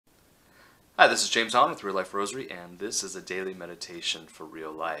Hi, this is James Hahn with Real Life Rosary, and this is a daily meditation for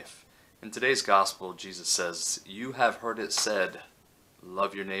real life. In today's gospel, Jesus says, "You have heard it said,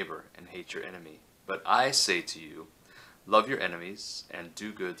 love your neighbor and hate your enemy. But I say to you, love your enemies and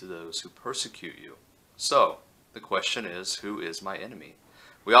do good to those who persecute you." So, the question is, who is my enemy?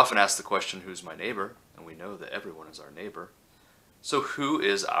 We often ask the question, who's my neighbor? And we know that everyone is our neighbor. So who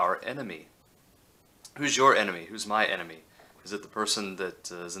is our enemy? Who's your enemy? Who's my enemy? Is it the person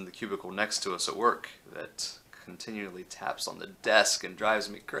that is in the cubicle next to us at work that continually taps on the desk and drives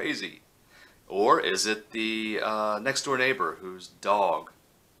me crazy? Or is it the next door neighbor whose dog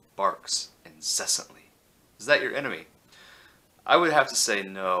barks incessantly? Is that your enemy? I would have to say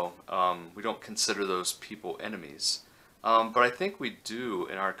no. We don't consider those people enemies. But I think we do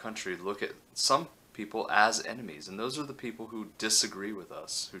in our country look at some people as enemies, and those are the people who disagree with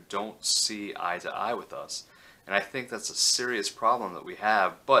us, who don't see eye to eye with us. And I think that's a serious problem that we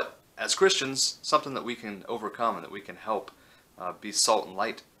have, but as Christians, something that we can overcome and that we can help be salt and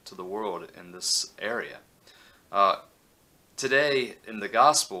light to the world in this area. Today in the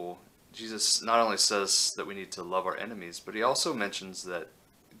gospel, Jesus not only says that we need to love our enemies, but he also mentions that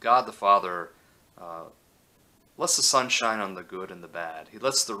God the Father lets the sun shine on the good and the bad. He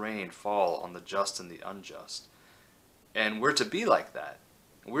lets the rain fall on the just and the unjust. And we're to be like that.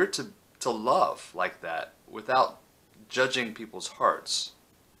 We're to love like that without judging people's hearts,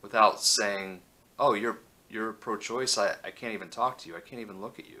 without saying, oh, you're pro-choice, I can't even talk to you, I can't even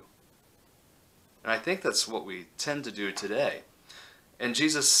look at you. And I think that's what we tend to do today. And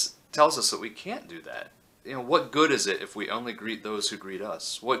Jesus tells us that we can't do that. You know, what good is it if we only greet those who greet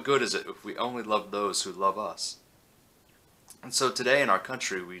us? What good is it if we only love those who love us? And so today in our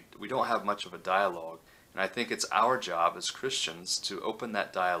country, we don't have much of a dialogue. And I think it's our job as Christians to open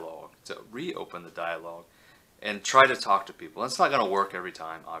that dialogue, to reopen the dialogue, and try to talk to people. And it's not going to work every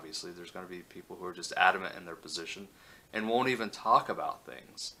time, obviously. There's going to be people who are just adamant in their position and won't even talk about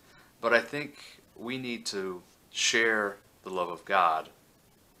things. But I think we need to share the love of God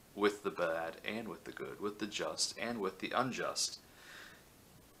with the bad and with the good, with the just and with the unjust.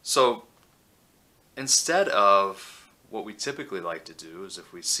 So instead of what we typically like to do is,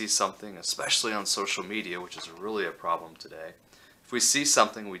 if we see something, especially on social media, which is really a problem today, if we see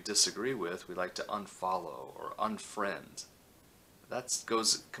something we disagree with, we like to unfollow or unfriend. That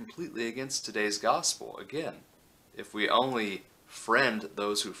goes completely against today's gospel. Again, if we only friend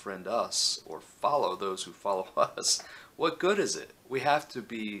those who friend us or follow those who follow us, what good is it? We have to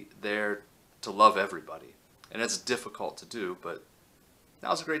be there to love everybody. And it's difficult to do, but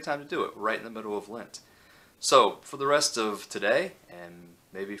now's a great time to do it, right in the middle of Lent. So for the rest of today, and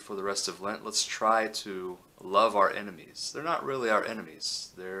maybe for the rest of Lent, let's try to love our enemies. They're not really our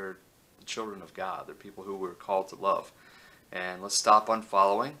enemies. They're the children of God. They're people who we're called to love. And let's stop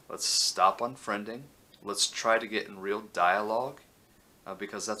unfollowing. Let's stop unfriending. Let's try to get in real dialogue,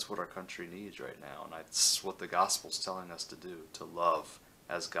 because that's what our country needs right now. And that's what the gospel's telling us to do, to love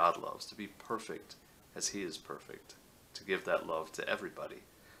as God loves, to be perfect as he is perfect, to give that love to everybody.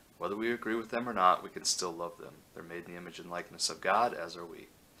 Whether we agree with them or not, we can still love them. They're made in the image and likeness of God, as are we.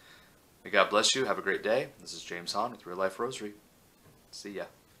 May God bless you. Have a great day. This is James Hahn with Real Life Rosary. See ya.